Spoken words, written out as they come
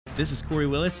This is Corey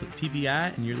Willis with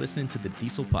PPI, and you're listening to the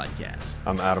Diesel Podcast.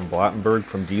 I'm Adam Blattenberg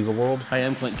from Diesel World. Hi,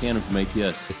 I'm Clint Cannon from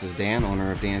ATS. This is Dan,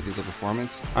 owner of Dan's Diesel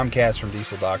Performance. I'm Cass from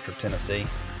Diesel Doctor of Tennessee,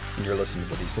 and you're listening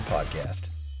to the Diesel Podcast.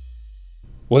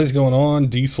 What is going on,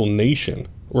 Diesel Nation?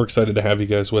 We're excited to have you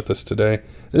guys with us today.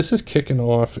 This is kicking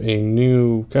off a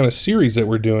new kind of series that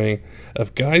we're doing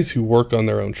of guys who work on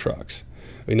their own trucks.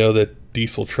 We know that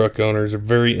diesel truck owners are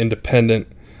very independent,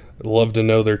 love to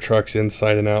know their trucks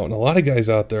inside and out, and a lot of guys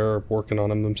out there are working on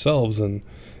them themselves, and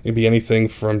it'd be anything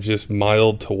from just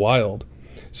mild to wild.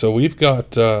 So we've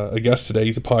got a guest today.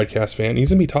 He's a podcast fan. He's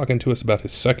going to be talking to us about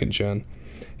his second gen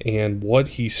and what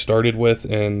he started with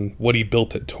and what he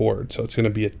built it toward. So it's going to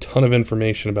be a ton of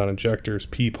information about injectors,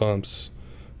 P-pumps,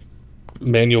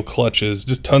 manual clutches,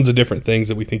 just tons of different things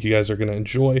that we think you guys are going to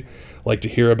enjoy, like to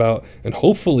hear about, and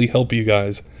hopefully help you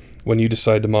guys when you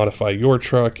decide to modify your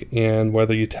truck and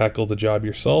whether you tackle the job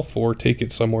yourself or take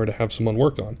it somewhere to have someone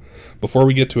work on. Before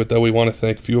we get to it, though, we want to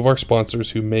thank a few of our sponsors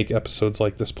who make episodes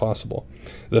like this possible.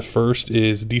 The first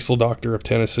is Diesel Doctor of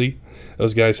Tennessee.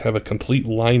 Those guys have a complete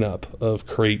lineup of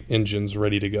crate engines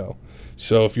ready to go.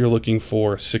 So if you're looking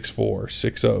for 6.4,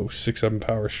 6.0, 6.7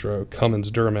 Power Stroke, Cummins,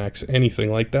 Duramax,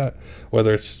 anything like that,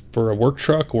 whether it's for a work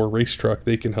truck or race truck,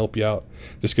 they can help you out.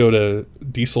 Just go to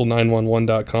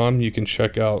diesel911.com. You can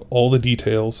check out all the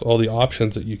details, all the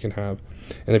options that you can have.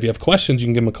 And if you have questions, you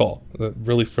can give them a call. The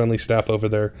really friendly staff over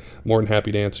there, more than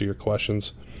happy to answer your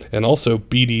questions. And also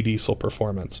BD Diesel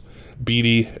Performance.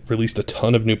 BD released a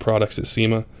ton of new products at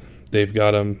SEMA. They've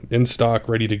got them in stock,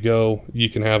 ready to go. You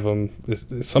can have them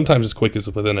sometimes as quick as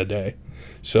within a day.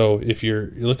 So if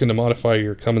you're looking to modify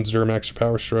your Cummins, Duramax, or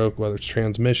Power Stroke, whether it's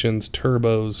transmissions,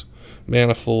 turbos,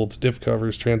 manifolds, diff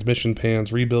covers, transmission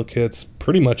pans, rebuild kits,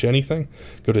 pretty much anything,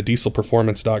 go to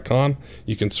dieselperformance.com.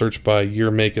 You can search by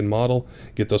year, make, and model,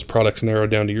 get those products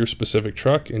narrowed down to your specific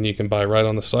truck, and you can buy right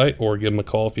on the site or give them a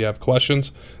call if you have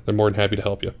questions. They're more than happy to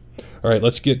help you. All right,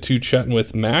 let's get to chatting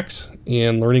with Max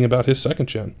and learning about his second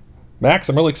gen. Max,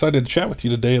 I'm really excited to chat with you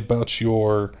today about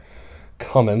your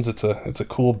Cummins. It's a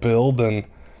cool build, and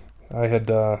I had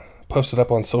posted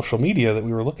up on social media that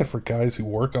we were looking for guys who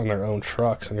work on their own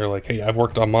trucks, and you're like, hey, I've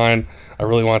worked on mine. I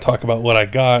really want to talk about what I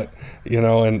got,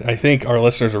 and I think our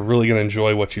listeners are really going to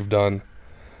enjoy what you've done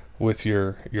with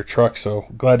your truck. So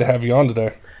glad to have you on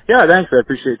today. Yeah, thanks. I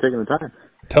appreciate you taking the time.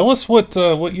 Tell us what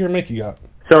year and make you got.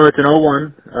 So it's an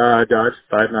 '01 Dodge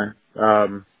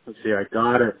 5.9. Let's see, I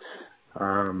got it.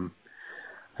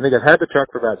 I think I've had the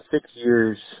truck for about 6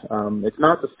 years. It's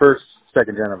not the first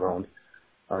second gen I've owned.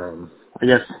 I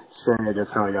guess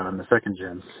how I got on the second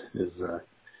gens is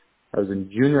I was in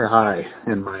junior high,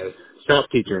 and my shop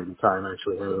teacher at the time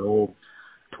actually had an old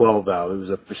 12 valve. It was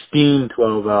a pristine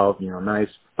 12 valve,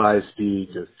 nice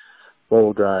 5-speed, just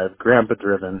full drive, grandpa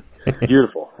driven,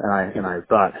 beautiful. And I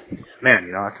thought,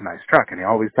 man, that's a nice truck. And he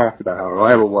always talked about how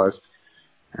reliable it was.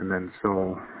 And then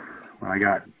so when I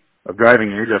got of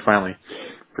driving age, I finally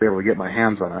was able to get my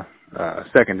hands on a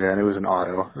second gen. It was an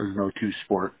auto. It was no 2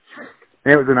 Sport.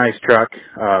 And it was a nice truck.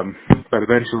 But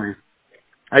eventually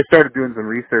I started doing some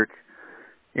research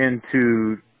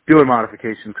into doing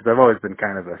modifications because I've always been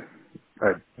kind of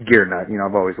a gear nut.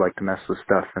 I've always liked to mess with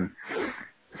stuff. And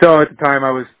so at the time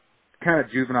I was kind of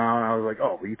juvenile, and I was like,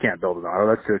 oh, well, you can't build an auto.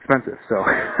 That's too expensive. So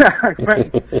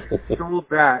I sold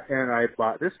that, and I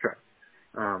bought this truck.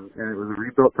 And it was a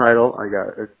rebuilt title. I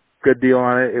got a good deal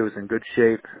on it. It was in good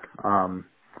shape.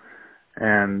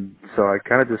 And so I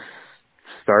kind of just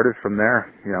started from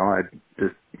there. I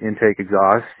just intake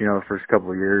exhaust, the first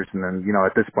couple of years. And then,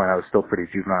 at this point I was still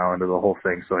pretty juvenile into the whole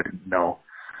thing. So I didn't know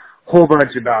a whole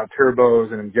bunch about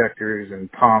turbos and injectors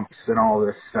and pumps and all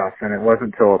this stuff. And it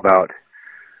wasn't until about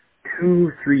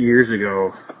 2-3 years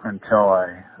ago until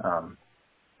I,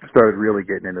 started really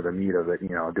getting into the meat of it,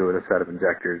 doing a set of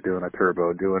injectors, doing a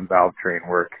turbo, doing valve train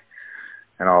work,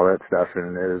 and all that stuff,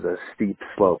 and it is a steep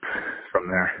slope from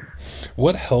there.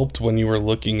 What helped when you were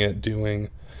looking at doing,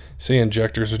 say,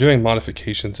 injectors or doing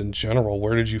modifications in general?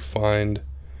 Where did you find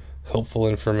helpful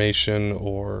information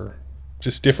or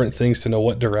just different things to know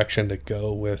what direction to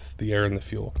go with the air and the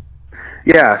fuel?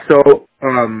 Yeah, so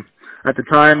at the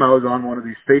time I was on one of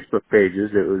these Facebook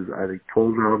pages. It was, I think,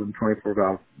 12 valve and 24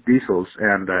 valve diesels,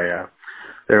 and there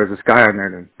was this guy on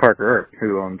there named Parker Earp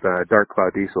who owns Dark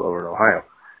Cloud Diesel over in Ohio.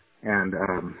 And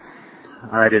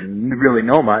I didn't really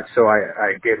know much, so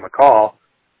I gave him a call,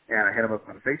 and I hit him up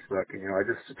on Facebook, and I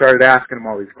just started asking him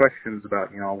all these questions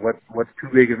about what's too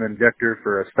big of an injector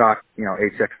for a stock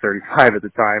HX35 at the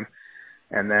time,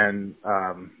 and then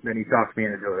he talked me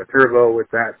into doing a turbo with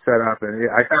that setup, and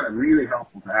I found it really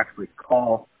helpful to actually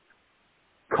call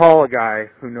call a guy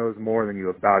who knows more than you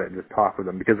about it and just talk with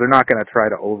them, because they're not going to try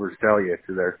to oversell you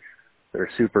to their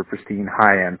super pristine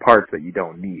high-end parts that you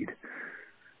don't need.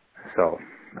 So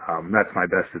that's my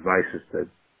best advice, is to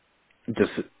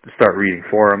just start reading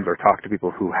forums or talk to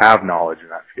people who have knowledge in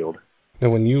that field. Now,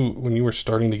 when you were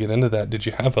starting to get into that, did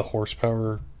you have a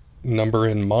horsepower number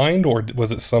in mind, or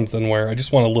was it something where I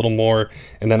just want a little more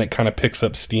and then it kind of picks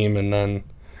up steam and then...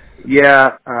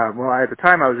 Yeah, well, at the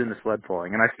time I was into sled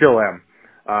pulling, and I still am,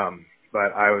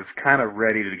 but I was kind of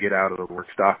ready to get out of the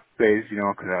work stock phase,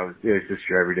 because it was just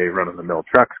your everyday run-of-the-mill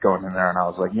trucks going in there, and I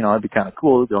was like, it'd be kind of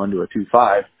cool to go into a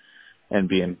 2.5 and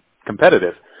being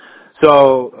competitive.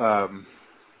 So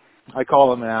I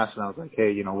called them and asked, and I was like,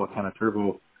 hey, what kind of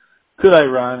turbo could I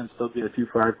run and still get a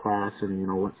 2.5 class, and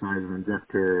what size of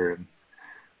injector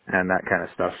and that kind of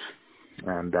stuff.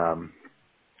 And out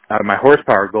of my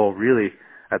horsepower goal, really,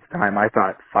 at the time, I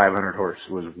thought 500 horse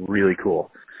was really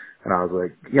cool. And I was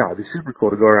like, it'd be super cool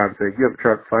to go around and say, you have a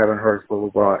truck, 500 horse, blah, blah,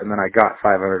 blah. And then I got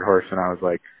 500 horse, and I was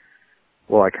like,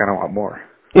 well, I kind of want more.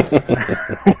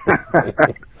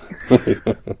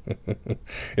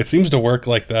 It seems to work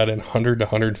like that in 100 to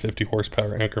 150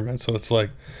 horsepower increments. So it's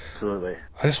like, absolutely,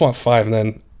 I just want 5, and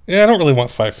then I don't really want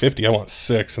 550. I want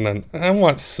 6, and then I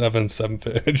want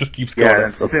 750. It just keeps going. Yeah,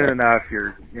 and soon enough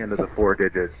you're into the 4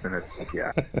 digits, and it's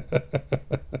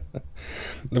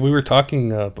We were talking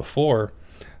before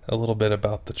a little bit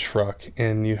about the truck,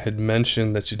 and you had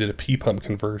mentioned that you did a P-pump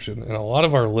conversion, and a lot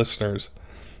of our listeners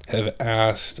have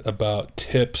asked about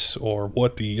tips or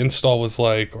what the install was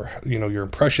like, or your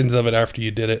impressions of it after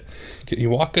you did it. Can you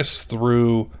walk us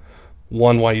through,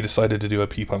 one, why you decided to do a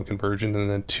P-pump conversion, and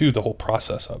then 2, the whole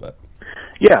process of it?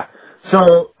 Yeah.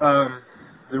 So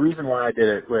the reason why I did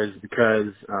it was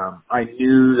because I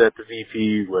knew that the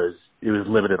VP was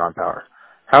limited on power.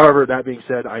 However, that being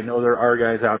said, I know there are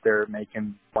guys out there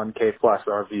making 1K plus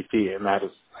on VP, and I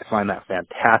find that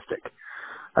fantastic.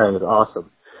 I think it's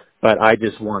awesome. But I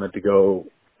just wanted to go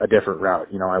a different route.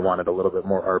 I wanted a little bit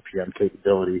more RPM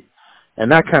capability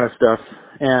and that kind of stuff.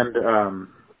 And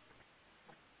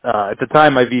at the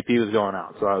time, my VP was going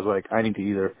out, so I was like, I need to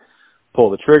either pull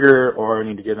the trigger or I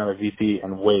need to get another VP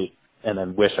and wait, and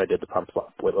then wish I did the pump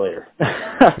swap later.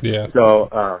 Yeah. So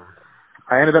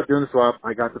I ended up doing the swap.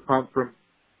 I got the pump from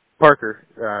Parker,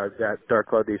 that Dark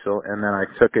Cloud Diesel, and then I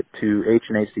took it to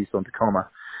H&H Diesel in Tacoma,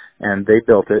 and they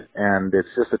built it, and it's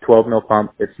just a 12 mil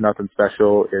pump. It's nothing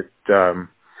special.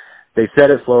 They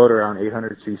said it flowed around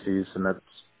 800 cc's, and that's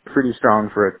pretty strong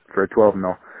for a 12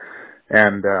 mil.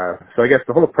 And so I guess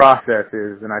the whole process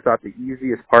is, and I thought the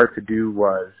easiest part to do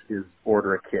is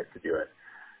order a kit to do it.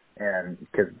 And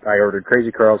because I ordered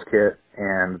Crazy Carl's kit,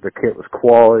 and the kit was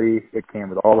quality. It came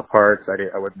with all the parts.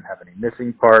 I wouldn't have any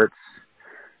missing parts.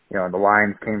 And the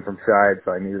lines came from side,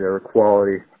 so I knew they were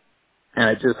quality. And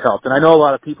it just helped. And I know a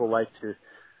lot of people like to,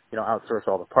 outsource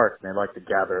all the parts, and they like to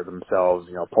gather themselves,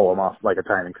 pull them off like a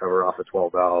timing cover off a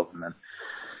 12 valve, and then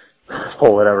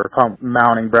pull whatever pump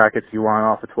mounting brackets you want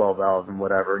off a 12 valve and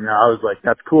whatever. I was like,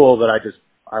 that's cool, but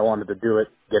I wanted to do it,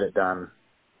 get it done,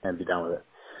 and be done with it.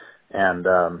 And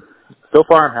so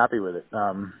far I'm happy with it,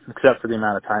 except for the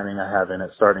amount of timing I have in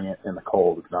it. Starting it in the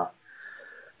cold is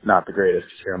not the greatest.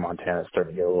 Here in Montana, it's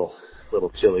starting to get a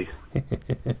little chilly.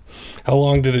 How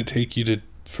long did it take you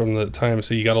from the time,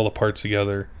 so you got all the parts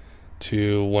together,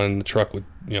 to when the truck would,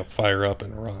 fire up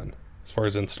and run, as far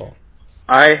as install?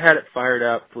 I had it fired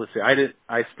up. Let's see,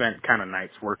 I spent kind of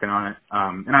nights working on it,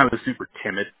 and I was super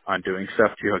timid on doing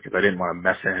stuff too, because I didn't want to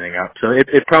mess anything up. So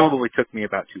it probably took me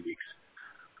about 2 weeks.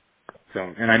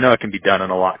 So, and I know it can be done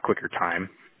in a lot quicker time,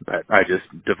 but I just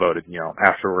devoted,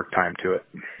 after work time to it.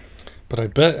 But I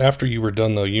bet after you were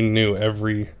done, though, you knew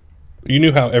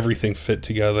how everything fit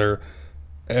together.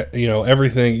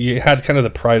 Everything. You had kind of the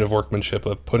pride of workmanship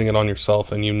of putting it on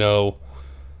yourself, and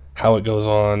how it goes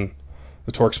on,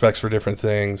 the torque specs for different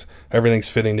things, everything's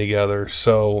fitting together.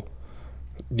 So,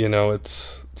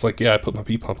 it's like, yeah, I put my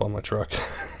P-pump on my truck.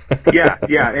 yeah,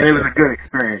 and it was a good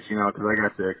experience,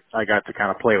 because I got to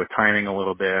kind of play with timing a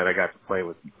little bit. I got to play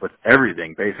with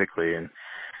everything basically, and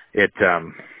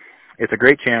it's a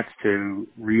great chance to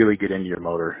really get into your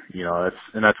motor.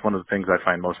 That's one of the things I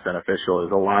find most beneficial.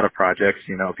 Is a lot of projects,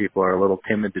 people are a little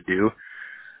timid to do.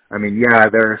 I mean, yeah,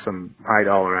 there are some high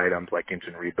dollar items like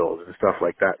engine rebuilds and stuff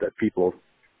like that people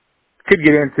could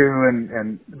get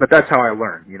into, but that's how I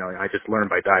learn. I just learn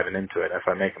by diving into it. If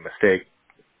I make a mistake,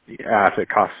 if it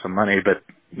costs some money, but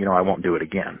I won't do it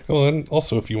again. Well, and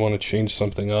also if you want to change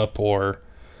something up, or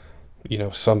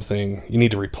something you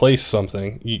need to replace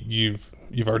something,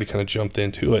 you've already kind of jumped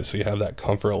into it, so you have that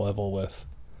comfort level with,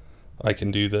 I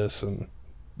can do this, and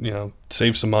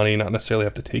save some money, not necessarily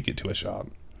have to take it to a shop.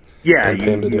 Yeah, and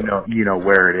pay him to do it. you know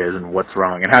where it is and what's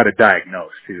wrong and how to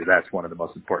diagnose too. That's one of the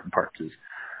most important parts is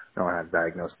knowing how to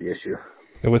diagnose the issue.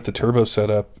 And with the turbo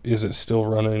setup, is it still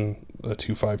running a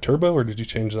 2.5 turbo, or did you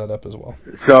change that up as well?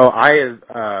 So I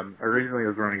originally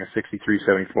was running a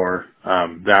 6374.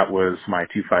 That was my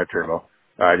 2.5 turbo,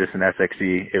 just an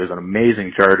SXE. It was an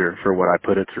amazing charger for what I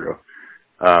put it through.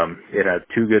 It had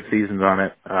 2 good seasons on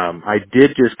it. I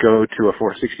did just go to a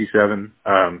 467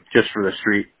 just for the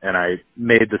street, and I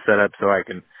made the setup so I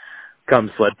can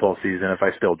come sled pull season. If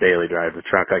I still daily drive the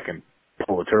truck, I can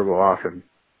pull the turbo off and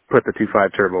put the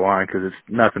 2.5 turbo on because it's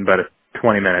nothing but a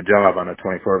 20-minute job on a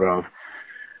 24 valve.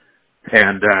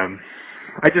 And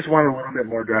I just wanted a little bit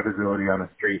more drivability on the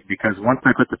street because once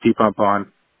I put the P-pump on,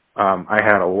 I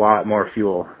had a lot more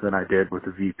fuel than I did with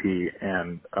the VP,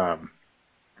 and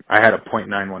I had a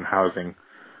 .91 housing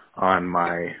on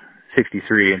my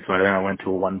 63, and so then I went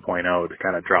to a 1.0 to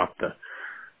kind of drop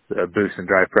the boost and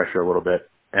drive pressure a little bit.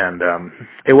 And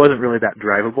it wasn't really that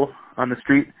drivable on the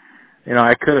street. You know,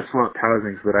 I could have swapped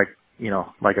housings, but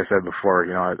like I said before,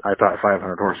 I thought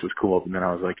 500 horse was cool, and then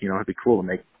I was like, it'd be cool to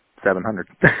make 700.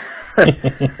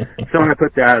 So I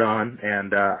put that on,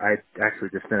 and I actually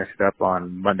just finished it up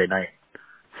on Monday night.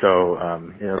 So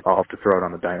I'll have to throw it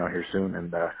on the dyno here soon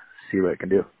and see what it can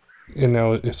do. And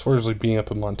now, as far as like being up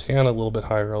in Montana, a little bit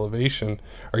higher elevation,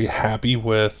 are you happy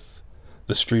with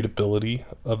the streetability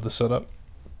of the setup?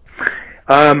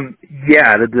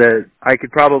 Yeah, I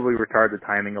could probably retard the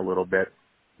timing a little bit,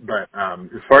 but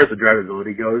as far as the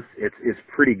drivability goes, it's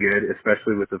pretty good,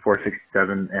 especially with the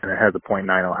 467, and it has a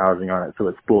 .90 housing on it, so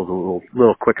it spools a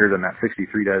little quicker than that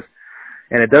 63 does,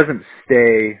 and it doesn't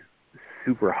stay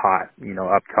super hot.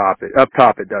 Up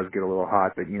top it does get a little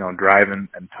hot, but driving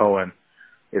and towing,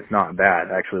 it's not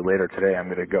bad. Actually, later today I'm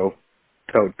going to go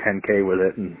tow 10K with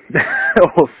it, and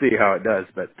we'll see how it does.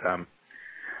 But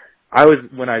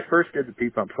when I first did the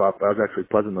P-pump swap, I was actually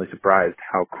pleasantly surprised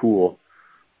how cool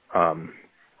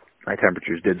my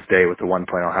temperatures did stay with the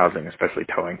 1.0 housing, especially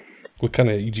towing. What kind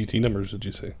of EGT numbers did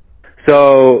you say?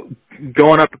 So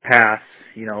going up the pass,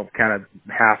 kind of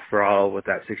half throttle with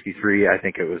that 63, I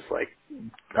think it was like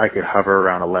I could hover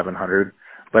around 1100.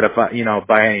 But if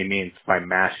by any means, if I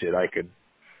mashed it, I could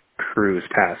cruise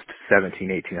past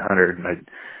 1800. And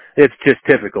it's just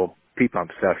typical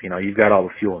P-pump stuff. You've got all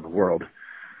the fuel in the world.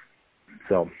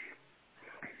 So,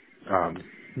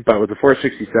 but with the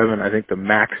 467, I think the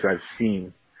max I've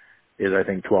seen is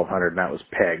 1200, and that was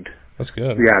pegged. That's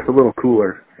good. Yeah, it's a little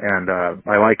cooler, and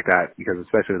I like that because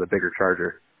especially with a bigger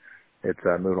charger, it's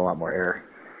moving a lot more air.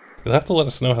 You'll have to let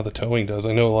us know how the towing does.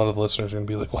 I know a lot of the listeners are going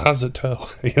to be like, well, how's it tow?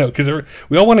 Because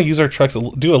we all want to use our trucks,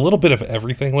 do a little bit of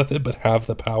everything with it, but have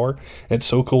the power. And it's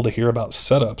so cool to hear about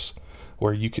setups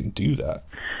where you can do that.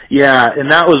 Yeah, and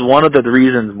that was one of the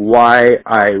reasons why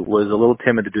I was a little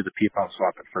timid to do the P-pump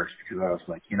swap at first, because I was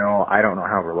like, I don't know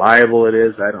how reliable it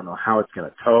is. I don't know how it's going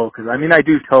to tow. Because, I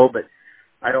do tow, but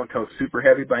I don't tow super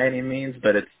heavy by any means,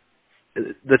 but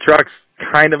the truck's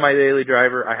kind of my daily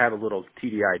driver. I have a little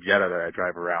TDI Jetta that I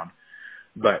drive around,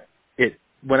 but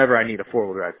whenever I need a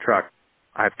 4-wheel drive truck,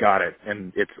 I've got it,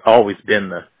 and it's always been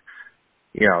the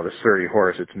sturdy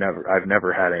horse. I've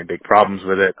never had any big problems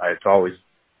with it. It's always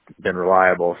been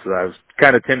reliable, so I was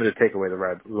kind of timid to take away the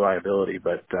reliability,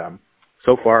 but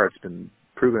so far it's been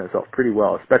proving itself pretty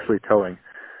well, especially towing.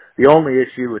 The only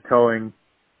issue with towing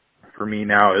for me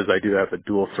now is I do have a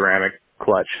dual ceramic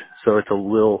clutch, so it's a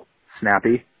little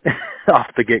snappy off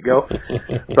the get-go.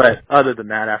 But other than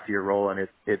that, after you're rolling,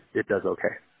 it does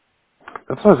okay.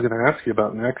 That's what I was going to ask you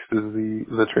about next is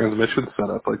the transmission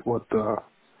setup. Like what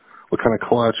kind of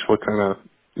clutch, what kind of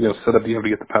setup do you have to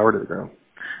get the power to the ground?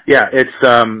 Yeah, it's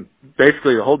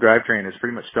basically the whole drivetrain is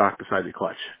pretty much stock beside the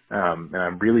clutch. And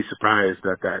I'm really surprised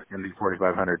that MD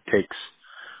 4500 takes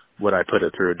what I put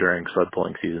it through during sled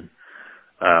pulling season.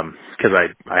 Because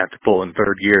I have to pull in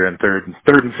third gear, and third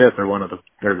and fifth are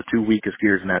the 2 weakest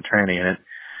gears in that tranny, and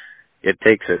it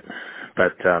takes it.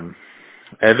 But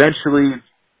eventually,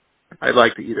 I'd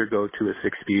like to either go to a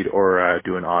 6-speed or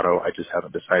do an auto. I just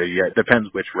haven't decided yet. It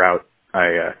depends which route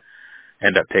I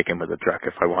end up taking with the truck.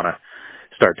 If I want to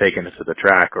start taking it to the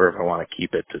track, or if I want to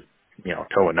keep it to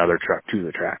tow another truck to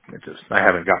the track. I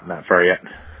haven't gotten that far yet.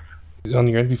 On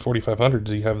your MV 4500,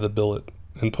 do you have the billet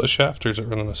and push shaft, or is it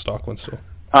running a stock one still?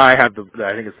 I have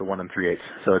I think it's the 1 3/8,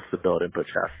 so it's the billet input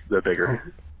shaft, the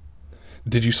bigger.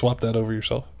 Did you swap that over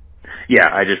yourself? Yeah,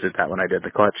 I just did that when I did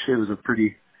the clutch. It was a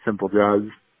pretty simple job.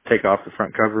 Take off the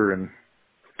front cover and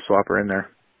swap her in there.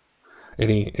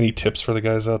 Any tips for the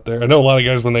guys out there? I know a lot of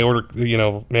guys, when they order,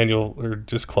 manual or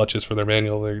just clutches for their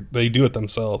manual, they do it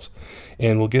themselves,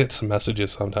 and we'll get some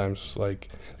messages sometimes, like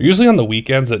usually on the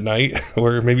weekends at night,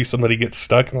 where maybe somebody gets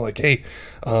stuck and they're like, "Hey,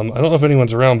 I don't know if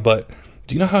anyone's around, but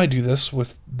do you know how I do this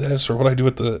with this, or what I do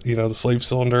with the slave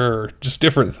cylinder, or just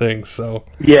different things?" So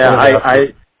yeah,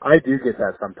 I do get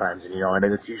that sometimes, and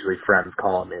it's usually friends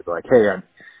calling me like, "Hey,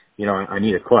 I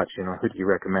need a clutch. Who do you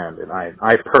recommend?" And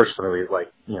I personally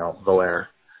like, Valair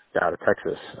out of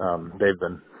Texas. They've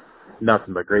been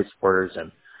nothing but great supporters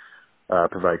and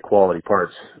provide quality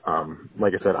parts.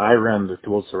 Like I said, I ran the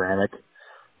dual ceramic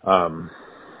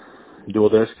dual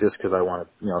disc just because I wanted,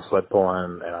 sled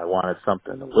pulling, and I wanted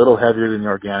something a little heavier than the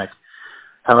organic.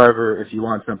 However, if you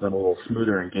want something a little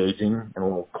smoother engaging and a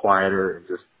little quieter and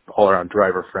just all around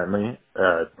driver friendly,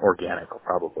 organic will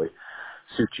probably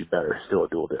suit you better. Still a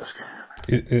dual disc.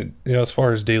 As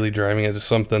far as daily driving, is it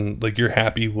something like you're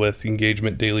happy with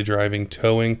engagement, daily driving,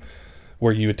 towing,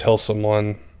 where you would tell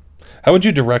someone, how would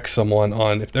you direct someone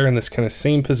on if they're in this kind of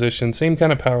same position, same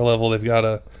kind of power level, they've got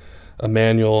a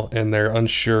manual and they're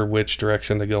unsure which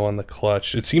direction to go on the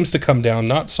clutch? It seems to come down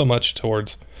not so much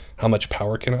towards how much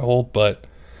power can it hold, but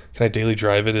can I daily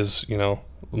drive it? Is,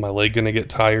 my leg going to get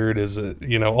tired? Is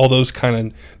it, all those kind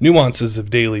of nuances of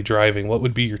daily driving. What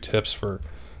would be your tips for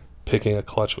picking a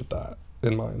clutch with that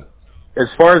in mind? As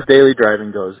far as daily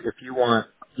driving goes, if you want,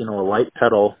 a light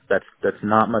pedal that's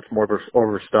not much more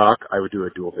over stock, I would do a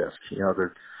dual disc.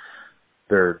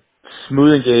 They're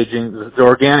smooth engaging. The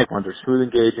organic ones are smooth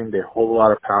engaging. They hold a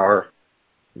lot of power.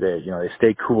 They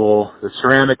stay cool. The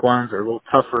ceramic ones are a little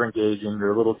tougher engaging.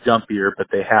 They're a little jumpier, but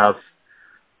they have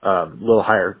a little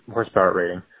higher horsepower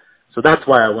rating. So that's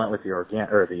why I went with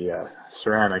the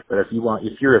ceramic. But if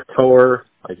you're a tower,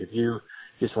 like if you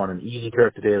just want an easy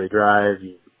trip to daily drive,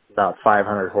 about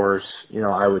 500 horse,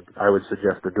 I would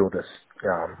suggest the dual disc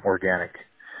organic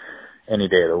any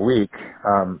day of the week.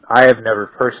 I have never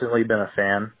personally been a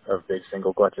fan of big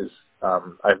single clutches.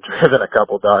 I've driven a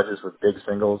couple Dodges with big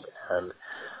singles, and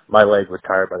my leg was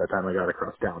tired by the time I got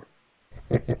across town.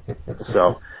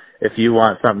 So if you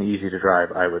want something easy to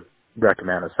drive, I would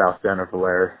recommend a South Bend or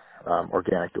Valair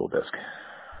organic dual disc.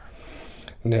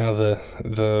 Now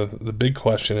the big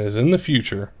question is, in the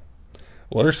future,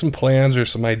 what are some plans or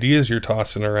some ideas you're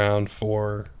tossing around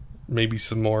for maybe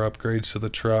some more upgrades to the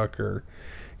truck, or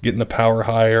getting the power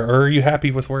higher, or are you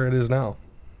happy with where it is now?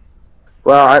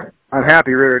 Well, I'm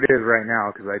happy where it is right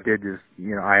now, because I did just,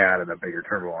 I added a bigger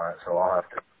turbo on it, so I'll have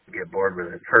to get bored with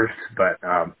it first. But,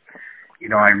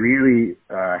 I really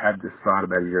had this thought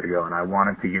about a year ago, and I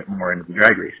wanted to get more into the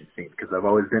drag racing scene, because I've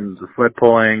always been into sled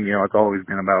pulling. It's always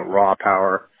been about raw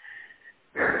power.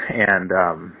 And,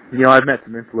 I've met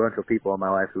some influential people in my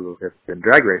life who have been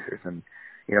drag racers, and,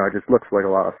 it just looks like a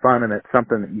lot of fun, and it's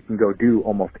something that you can go do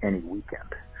almost any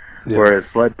weekend. Yeah. Whereas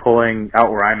sled pulling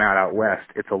out where I'm at out west,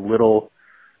 it's a little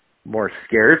more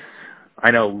scarce.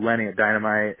 I know Lenny at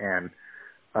Dynamite and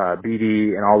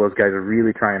BD and all those guys are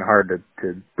really trying hard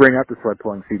to bring up the sled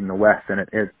pulling scene in the west, and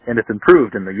it's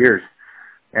improved in the years.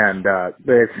 And but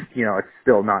it's it's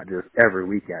still not just every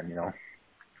weekend,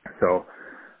 So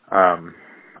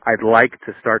I'd like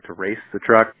to start to race the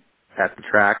truck at the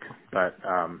track, but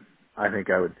I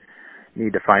think I would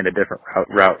need to find a different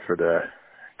route for the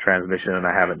transmission, and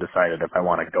I haven't decided if I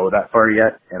want to go that far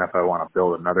yet, and if I want to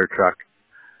build another truck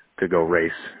to go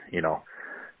race,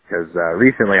 because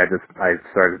recently I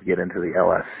started to get into the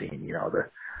LS scene, the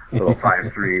little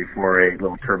 5.3, 4.8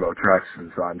 little turbo trucks,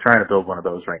 and so I'm trying to build one of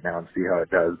those right now and see how it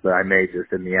does, but I may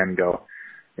just in the end go,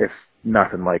 it's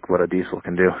nothing like what a diesel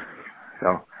can do.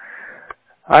 So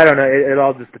I don't know, it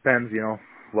all just depends,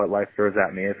 what life throws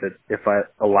at me. If it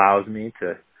allows me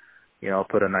to,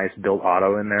 put a nice built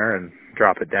auto in there and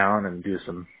drop it down and do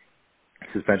some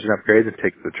suspension upgrades and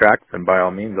take it to the track, then by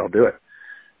all means I'll do it.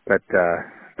 But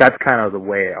that's kind of the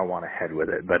way I want to head with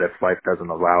it. But if life doesn't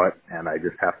allow it and I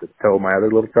just have to tow my other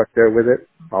little truck there with it,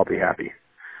 I'll be happy.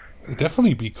 It'd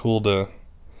definitely be cool to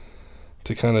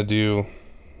kind of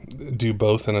do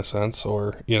both in a sense,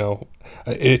 or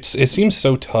it seems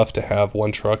so tough to have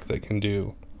one truck that can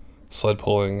do sled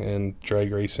pulling and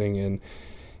drag racing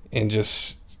and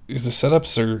just the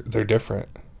setups they're different.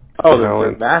 Oh,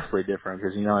 they're vastly different,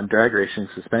 because in drag racing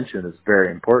suspension is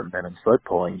very important, and in sled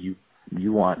pulling you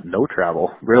want no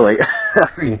travel, really.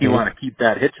 You want to keep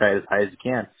that hitch height as high as you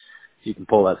can so you can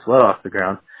pull that sled off the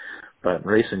ground. But in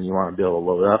racing, you want to be able to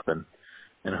load up and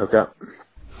hook up.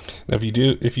 Now,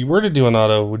 if you were to do an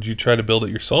auto, would you try to build it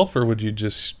yourself, or would you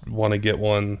just want to get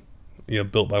one,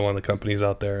 built by one of the companies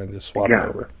out there and just swap it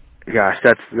over? Gosh,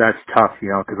 that's tough,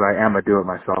 because I am a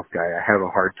do-it-myself guy. I have a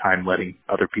hard time letting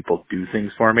other people do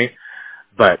things for me.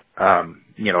 But,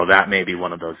 that may be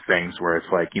one of those things where it's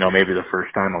like, maybe the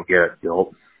first time I'll get it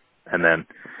built, and then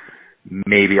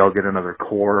maybe I'll get another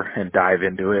core and dive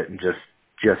into it and just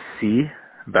see.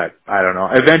 But I don't know.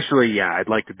 Eventually, yeah, I'd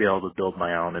like to be able to build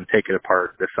my own and take it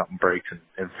apart if something breaks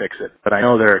and fix it. But I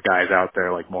know there are guys out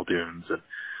there like Muldoons and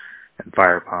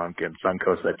Firepunk and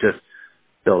Suncoast that just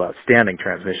build outstanding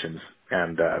transmissions.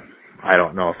 And I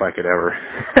don't know if I could ever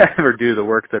ever do the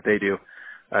work that they do,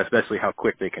 especially how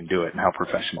quick they can do it and how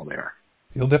professional they are.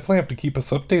 You'll definitely have to keep us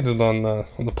updated on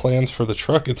the plans for the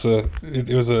truck. It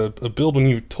was a build when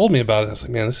you told me about it. I was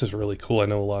like, man, this is really cool. I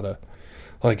know a lot of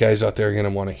guys out there are going to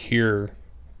want to hear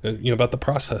about the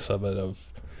process of it, of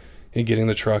getting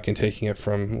the truck and taking it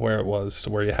from where it was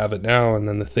to where you have it now, and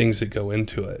then the things that go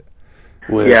into it.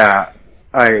 I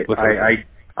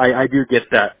do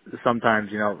get that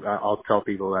sometimes. I'll tell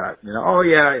people that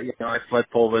I sled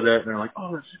pull with it, and they're like,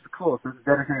 oh, that's super cool. So it's a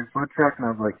dedicated sled truck, and I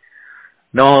was like,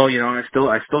 no, I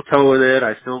still tow with it.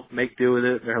 I still make do with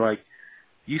it. And they're like,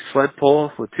 you sled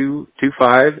pull with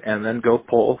 2.5 and then go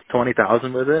pull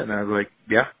 20,000 with it, and I was like,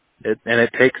 yeah.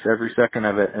 It takes every second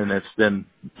of it, and it's been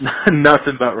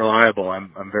nothing but reliable.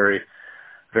 I'm very,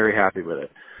 very happy with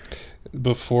it.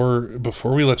 Before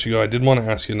we let you go, I did want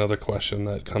to ask you another question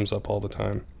that comes up all the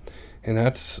time, and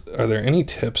that's: are there any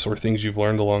tips or things you've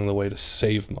learned along the way to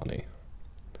save money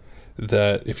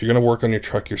that if you're going to work on your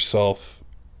truck yourself,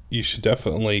 you should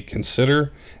definitely consider,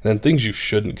 and then things you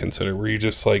shouldn't consider, where you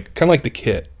just kind of like the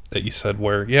kit that you said,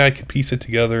 where, yeah, I could piece it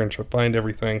together and try to find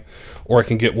everything, or I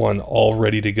can get one all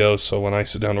ready to go, so when I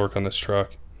sit down to work on this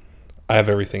truck, I have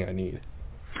everything I need.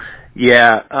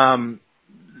 Yeah,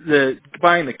 the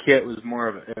buying the kit was more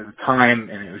of a time,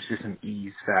 and it was just an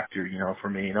ease factor, for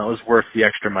me. It was worth the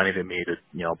extra money to me to,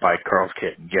 buy Carl's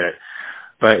kit and get it.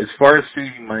 But as far as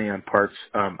saving money on parts,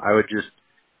 I would just,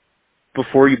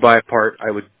 before you buy a part,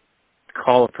 I would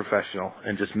call a professional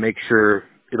and just make sure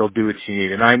it'll do what you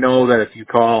need. And I know that if you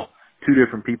call two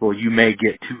different people, you may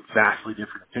get two vastly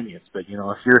different opinions. But,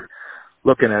 if you're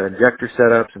looking at injector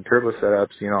setups and turbo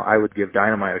setups, I would give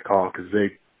Dynamite a call, because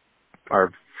they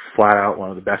are flat out one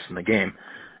of the best in the game,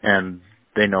 and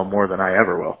they know more than I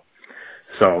ever will.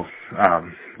 So,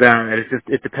 then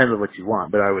it depends on what you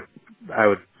want. But I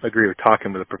would agree with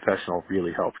talking with a professional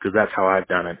really helps, because that's how I've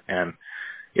done it, and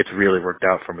it's really worked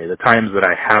out for me. The times that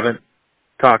I haven't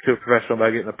talk to a professional about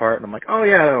getting the part, and I'm like, oh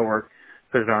yeah, that'll work.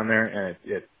 Put it on there, and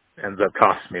it ends up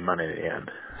costing me money at the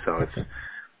end. So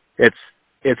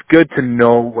it's good to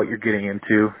know what you're getting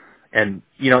into, and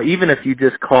even if you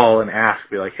just call and ask,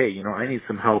 be like, hey, I need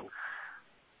some help.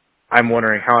 I'm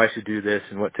wondering how I should do this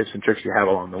and what tips and tricks you have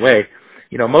along the way.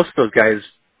 Most of those guys,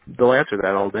 they'll answer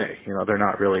that all day. They're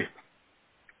not really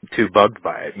too bugged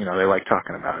by it. They like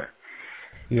talking about it.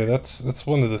 Yeah, that's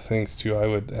one of the things too I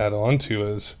would add on to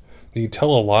is, you tell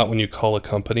a lot when you call a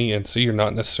company and say you're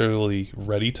not necessarily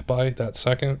ready to buy that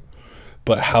second,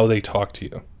 but how they talk to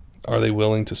you. Are they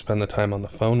willing to spend the time on the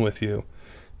phone with you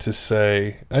to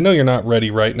say, I know you're not ready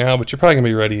right now, but you're probably going to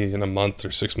be ready in a month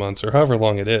or 6 months or however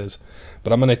long it is,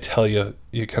 but I'm going to tell you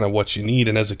kind of what you need.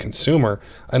 And as a consumer,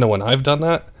 I know when I've done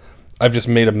that, I've just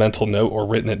made a mental note or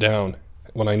written it down.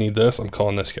 When I need this, I'm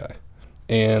calling this guy.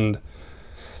 And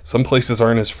some places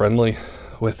aren't as friendly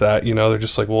with that, they're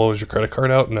just like, well, is your credit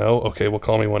card out? No. Okay, well,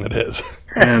 call me when it is.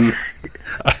 And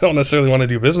I don't necessarily want to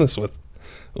do business with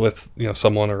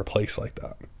someone or a place like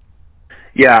that.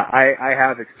 Yeah, I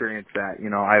have experienced that.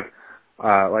 I've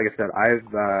like I said,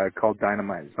 I've called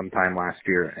Dynamite sometime last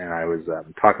year, and I was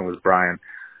talking with Brian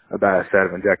about a set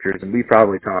of injectors, and we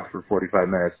probably talked for 45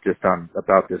 minutes just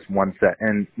about this one set.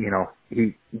 And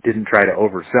he didn't try to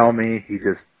oversell me.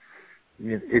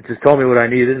 It just told me what I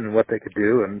needed and what they could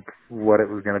do and what it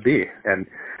was going to be. And,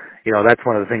 that's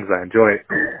one of the things I enjoy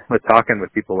with talking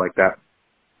with people like that,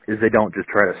 is they don't just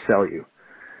try to sell you.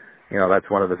 That's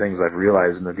one of the things I've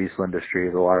realized in the diesel industry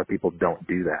is a lot of people don't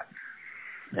do that.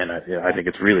 And I think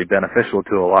it's really beneficial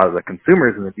to a lot of the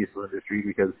consumers in the diesel industry,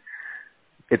 because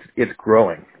it's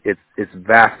growing. It's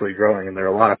vastly growing, and there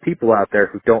are a lot of people out there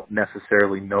who don't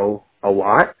necessarily know a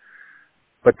lot,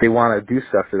 but they want to do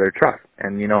stuff to their truck.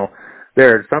 And,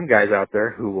 there are some guys out there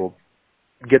who will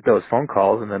get those phone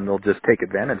calls, and then they'll just take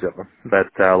advantage of them. But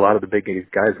a lot of the big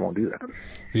guys won't do that.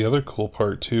 The other cool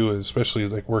part, too, is especially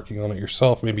working on it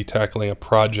yourself, maybe tackling a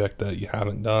project that you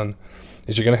haven't done,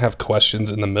 is you're going to have questions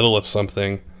in the middle of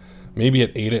something, maybe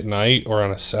at 8 at night or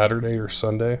on a Saturday or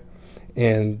Sunday.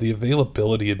 And the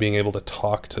availability of being able to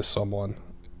talk to someone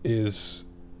is,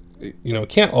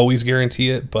 can't always guarantee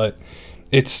it, but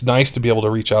it's nice to be able to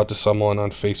reach out to someone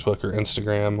on Facebook or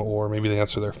Instagram, or maybe they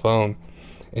answer their phone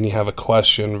and you have a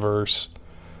question versus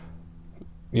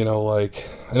like,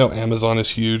 I know Amazon is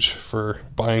huge for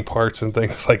buying parts and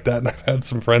things like that, and I've had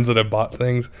some friends that have bought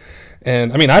things.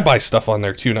 And, I mean, I buy stuff on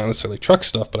there, too, not necessarily truck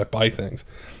stuff, but I buy things.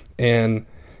 And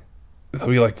they'll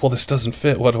be like, well, this doesn't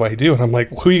fit, what do I do? And I'm like,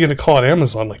 who are you going to call at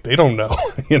Amazon? Like, they don't know,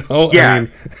 Yeah, I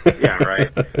mean... yeah, right.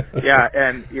 Yeah,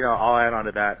 and, I'll add on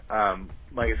to that.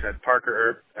 Like I said, Parker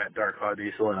Earp at Dark Cloud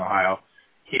Diesel in Ohio,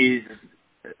 he's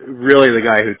really the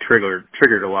guy who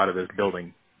triggered a lot of this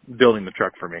building the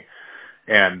truck for me.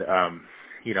 And,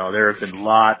 there have been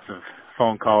lots of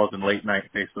phone calls and late night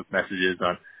Facebook messages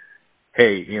on,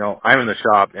 hey, I'm in the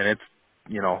shop and it's,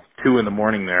 2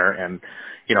 a.m. there, and,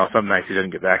 some nights he doesn't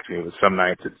get back to me, but some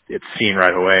nights it's seen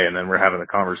right away, and then we're having a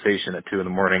conversation at 2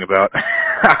 a.m. about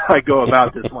how I go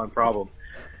about this one problem.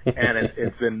 And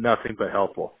it's been nothing but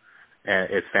helpful.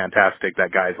 And it's fantastic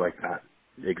that guys like that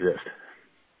exist.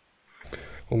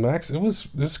 Well, Max, it was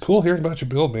cool hearing about your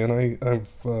build, man.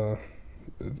 I've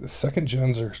second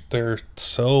gens they're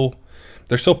so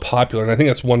popular, and I think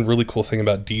that's one really cool thing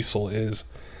about diesel is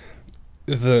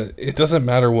it doesn't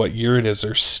matter what year it is,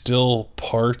 there's still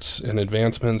parts and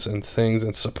advancements and things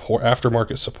and support,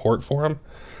 aftermarket support for them,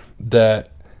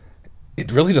 that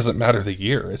it really doesn't matter the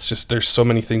year. It's just there's so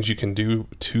many things you can do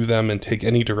to them and take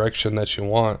any direction that you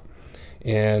want.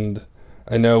 And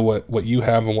I know what you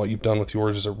have and what you've done with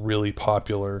yours is a really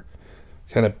popular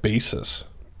kind of basis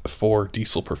for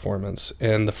diesel performance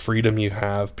and the freedom you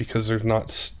have, because there's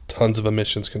not tons of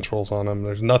emissions controls on them.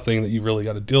 There's nothing that you really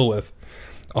got to deal with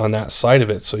on that side of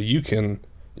it. So you can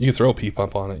throw a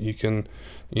P-pump on it. You can,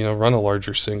 run a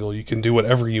larger single. You can do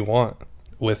whatever you want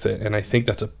with it. And I think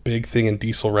that's a big thing in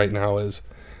diesel right now is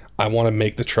I want to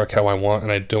make the truck how I want,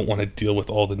 and I don't want to deal with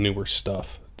all the newer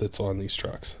stuff that's on these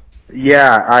trucks.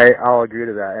 Yeah, I'll agree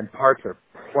to that. And parts are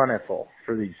plentiful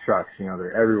for these trucks.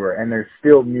 They're everywhere. And there's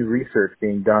still new research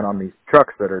being done on these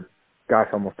trucks that are,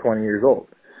 almost 20 years old.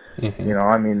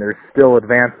 Mm-hmm. There's still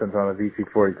advancements on the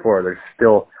VC44. There's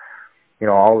still,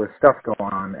 all this stuff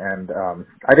going on. And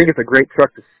I think it's a great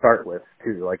truck to start with,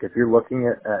 too. Like, if you're looking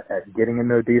at getting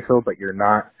into a diesel, but you're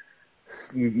not,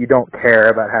 you don't care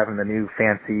about having the new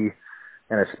fancy,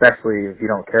 and especially if you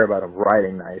don't care about them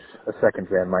riding nice, a second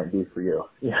gen might be for you.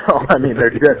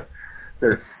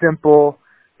 They're simple,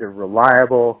 they're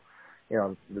reliable.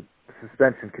 The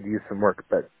suspension could use some work,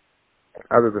 but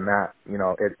other than that,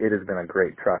 it has been a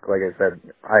great truck. Like I said,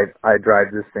 I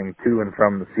drive this thing to and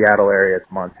from the Seattle area to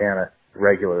Montana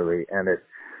regularly, and it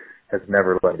has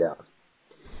never let down.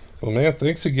 Well, man,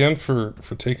 thanks again for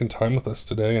taking time with us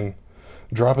today and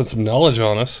dropping some knowledge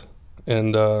on us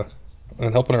and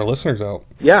helping our listeners out.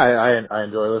 Yeah, I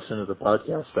enjoy listening to the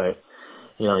podcast.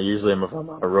 Usually if I'm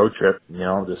on a road trip,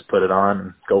 just put it on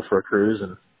and go for a cruise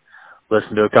and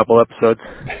listen to a couple episodes.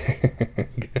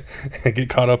 Get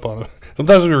caught up on them.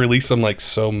 Sometimes we release them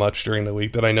so much during the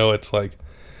week that I know it's like,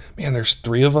 man, there's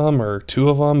 3 of them or 2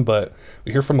 of them, but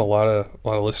we hear from a lot of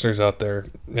listeners out there.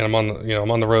 And I'm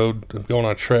on the road, I'm going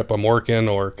on a trip, I'm working,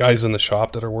 or guys in the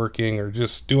shop that are working, or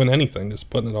just doing anything, just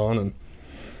putting it on and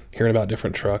hearing about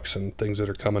different trucks and things that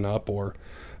are coming up or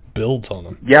builds on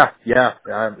them. Yeah,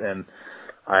 and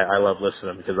I love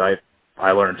listening because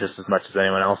I learn just as much as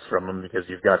anyone else from them, because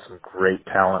you've got some great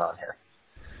talent on here.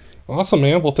 Awesome,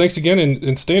 man. Well, thanks again,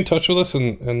 and stay in touch with us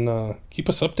and keep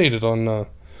us updated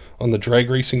on the drag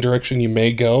racing direction you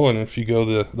may go, and if you go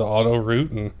the auto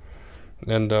route and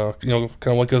kind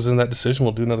of what goes in that decision,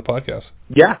 we'll do another podcast.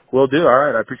 Yeah, we'll do. All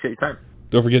right, I appreciate your time.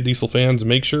 Don't forget, diesel fans,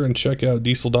 make sure and check out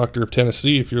Diesel Doctor of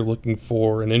Tennessee if you're looking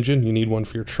for an engine. You need one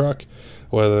for your truck,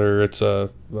 whether it's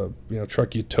a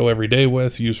truck you tow every day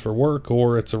with, use for work,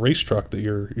 or it's a race truck that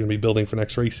you're going to be building for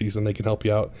next race season. They can help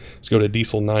you out. Just go to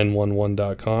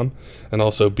diesel911.com, and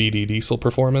also BD Diesel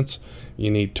Performance.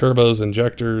 You need turbos,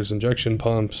 injectors, injection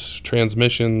pumps,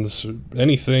 transmissions,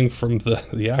 anything from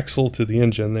the axle to the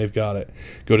engine, they've got it.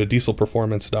 Go to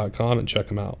dieselperformance.com and check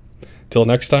them out. Till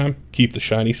next time, keep the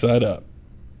shiny side up.